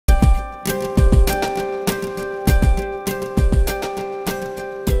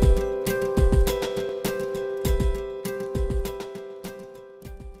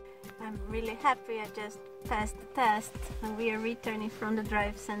Sophia just passed the test and we are returning from the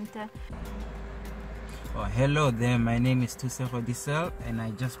drive center. Oh, hello there, my name is Tusefo Diesel and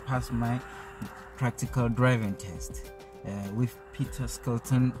I just passed my practical driving test with Peter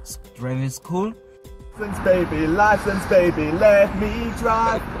SKELTON driving school. License baby, let me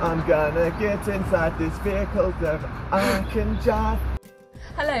drive. I'm gonna get inside this vehicle so I can drive.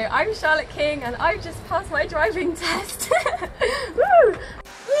 Hello, I'm Charlotte King and I've just passed my driving test. Woo! Woo!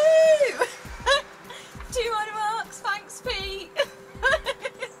 200 marks, thanks Pete. I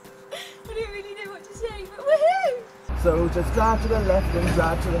don't really know what to say, but woohoo! So just drive to the left and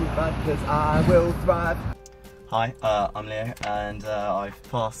drive to the right, because I will thrive. Hi, I'm Leo and I've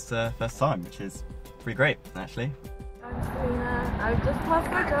passed first time, which is pretty great actually. I'm Selena, I've just passed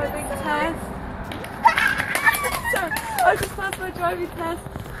my driving test. Sorry, I just passed my driving test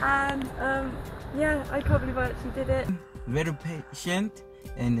and yeah, I can't believe I actually did it. Very patient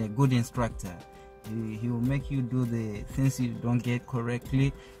and a good instructor. He will make you do the things you don't get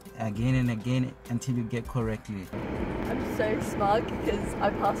correctly again and again until you get correctly. I'm so smug because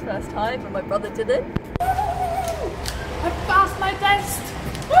I passed first time and my brother didn't. I passed my test!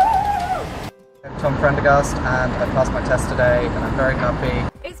 I'm Tom Prendergast and I passed my test today and I'm very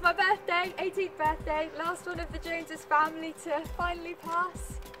happy. It's my birthday, 18th birthday, last one of the Joneses family to finally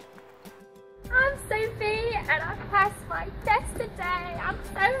pass. I'm Sophie and I passed my test today. I'm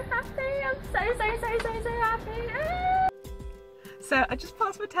so happy. I'm so happy. So I just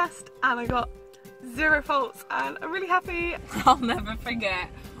passed my test and I got 0 faults and I'm really happy. I'll never forget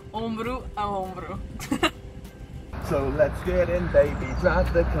ombro a ombro. So let's get in baby,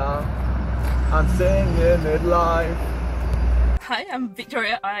 drive the car. I'm singing it live. Hi, I'm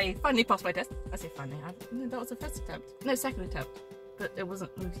Victoria. I finally passed my test. I say finally, no, that was the first attempt. No, second attempt. But it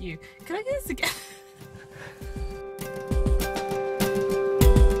wasn't with you. Can I do this again?